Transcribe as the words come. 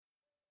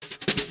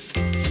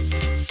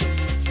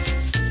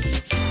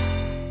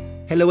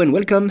Hello and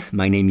welcome,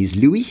 my name is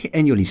Louis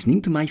and you're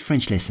listening to my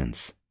French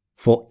lessons.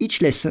 For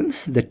each lesson,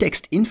 the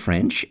text in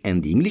French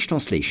and the English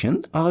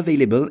translation are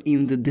available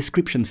in the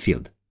description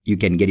field. You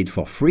can get it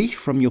for free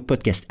from your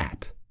podcast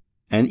app.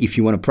 And if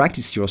you want to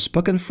practice your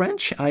spoken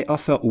French, I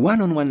offer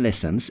one-on-one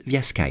lessons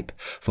via Skype.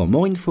 For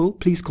more info,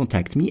 please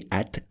contact me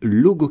at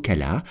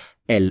logokala,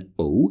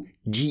 Logokala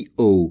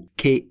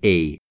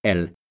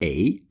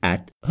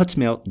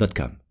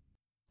 @hotmail.com.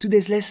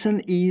 Today's lesson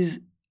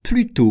is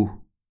plus tôt.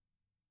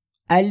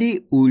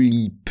 Aller au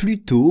lit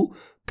plus tôt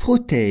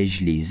protège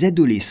les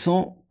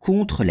adolescents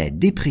contre la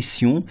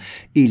dépression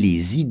et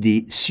les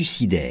idées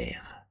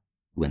suicidaires.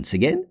 Once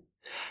again,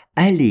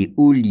 aller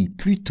au lit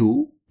plus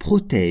tôt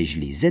protège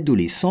les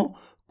adolescents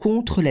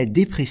contre la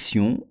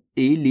dépression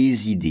et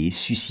les idées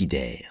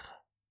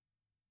suicidaires.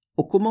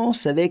 On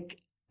commence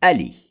avec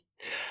aller.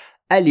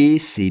 Aller,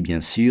 c'est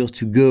bien sûr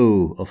to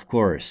go, of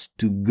course,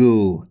 to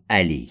go,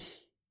 aller.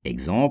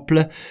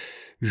 Exemple,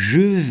 je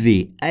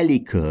vais à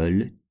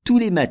l'école tous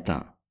les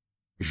matins.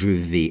 Je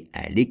vais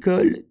à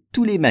l'école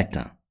tous les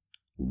matins.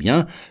 Ou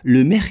bien,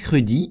 le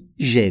mercredi,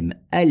 j'aime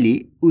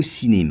aller au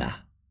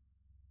cinéma.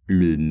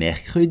 Le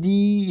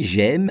mercredi,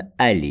 j'aime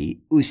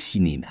aller au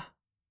cinéma.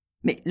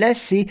 Mais là,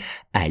 c'est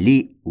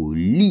aller au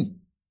lit.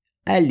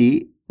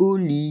 Aller au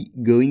lit,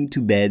 going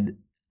to bed.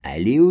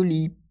 Aller au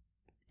lit.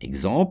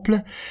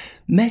 Exemple,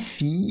 ma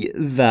fille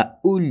va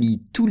au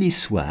lit tous les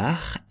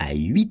soirs à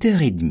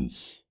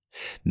 8h30.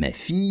 Ma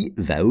fille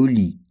va au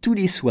lit tous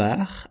les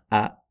soirs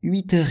à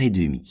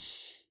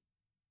 8h30.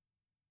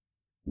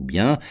 Ou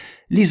bien,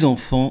 les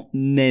enfants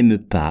n'aiment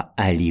pas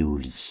aller au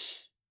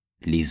lit.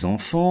 Les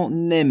enfants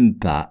n'aiment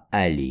pas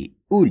aller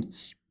au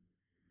lit.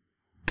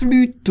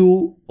 Plus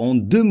tôt en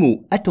deux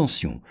mots,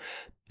 attention.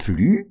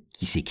 Plus,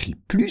 qui s'écrit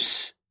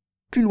plus,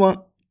 plus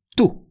loin,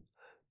 tôt.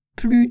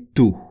 Plus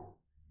tôt,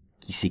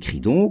 qui s'écrit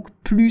donc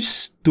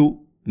plus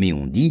tôt, mais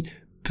on dit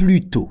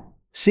plus tôt.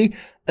 C'est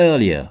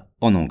earlier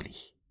en anglais.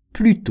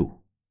 Plus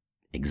tôt.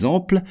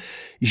 Exemple,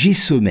 j'ai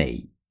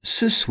sommeil.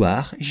 Ce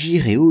soir,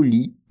 j'irai au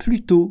lit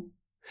plus tôt.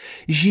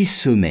 J'ai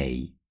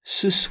sommeil.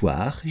 Ce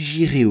soir,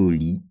 j'irai au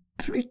lit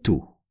plus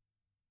tôt.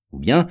 Ou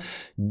bien,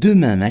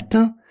 demain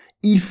matin,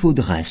 il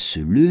faudra se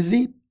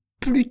lever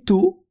plus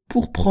tôt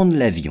pour prendre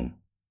l'avion.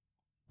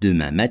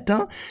 Demain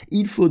matin,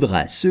 il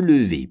faudra se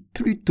lever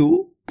plus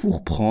tôt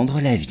pour prendre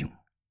l'avion.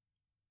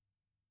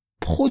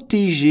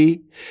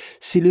 Protéger,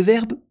 c'est le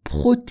verbe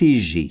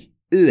protéger,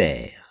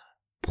 ER.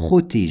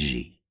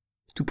 Protéger.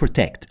 To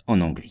protect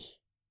en anglais.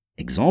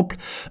 Exemple,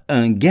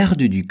 un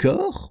garde du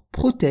corps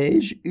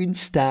protège une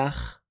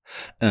star.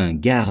 Un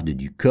garde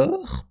du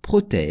corps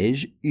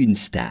protège une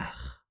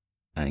star.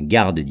 Un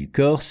garde du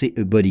corps, c'est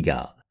a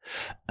bodyguard.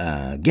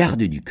 Un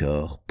garde du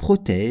corps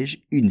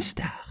protège une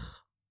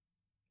star.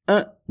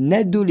 Un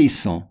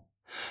adolescent.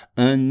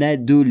 Un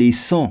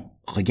adolescent.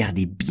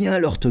 Regardez bien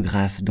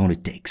l'orthographe dans le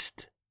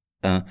texte.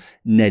 Un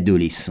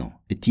adolescent,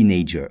 a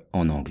teenager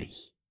en anglais.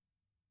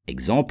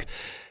 Exemple,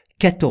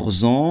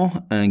 14 ans,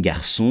 un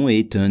garçon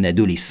est un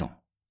adolescent.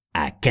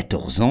 À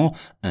 14 ans,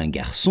 un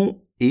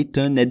garçon est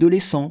un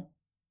adolescent.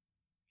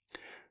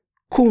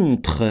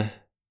 Contre.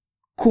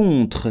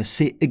 Contre,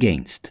 c'est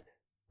against.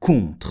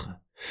 Contre.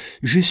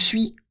 Je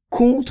suis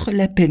contre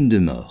la peine de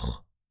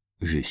mort.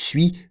 Je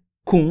suis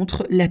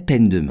contre la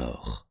peine de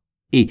mort.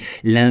 Et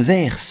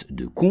l'inverse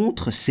de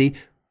contre, c'est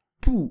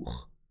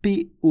pour.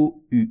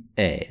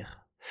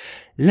 P-O-U-R.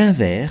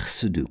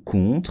 L'inverse de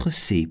contre,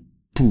 c'est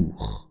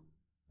pour.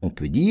 On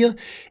peut dire,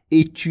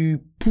 es-tu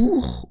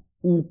pour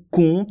ou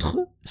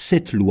contre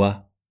cette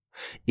loi?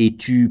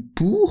 Es-tu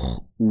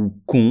pour ou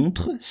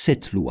contre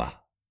cette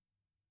loi?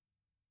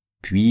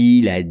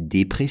 Puis la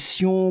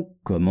dépression,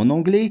 comme en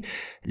anglais,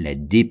 la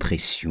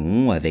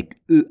dépression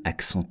avec E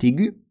accent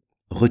aigu.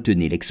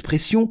 Retenez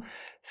l'expression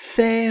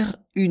faire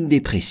une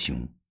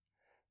dépression.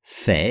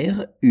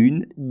 Faire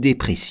une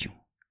dépression.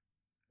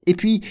 Et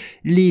puis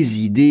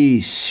les idées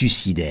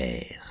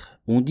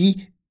suicidaires. On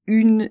dit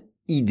une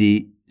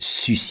idée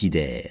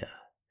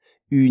suicidaire.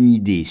 Une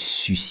idée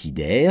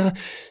suicidaire,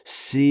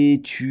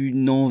 c'est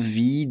une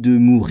envie de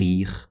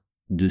mourir,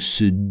 de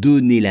se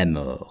donner la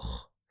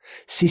mort.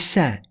 C'est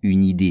ça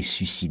une idée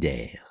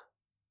suicidaire.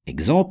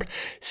 Exemple,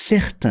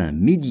 certains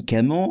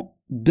médicaments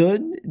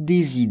donnent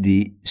des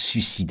idées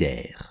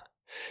suicidaires.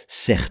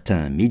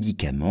 Certains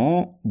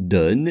médicaments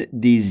donnent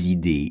des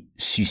idées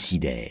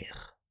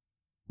suicidaires.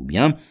 Ou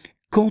bien,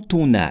 quand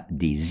on a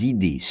des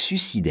idées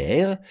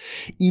suicidaires,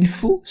 il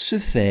faut se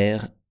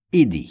faire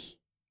aider.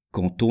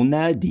 Quand on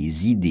a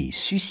des idées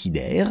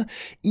suicidaires,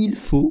 il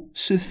faut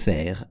se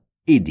faire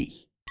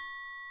aider.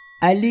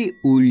 Aller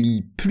au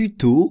lit plus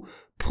tôt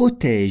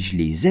protège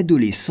les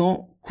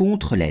adolescents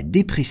contre la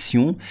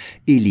dépression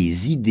et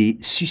les idées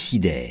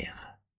suicidaires.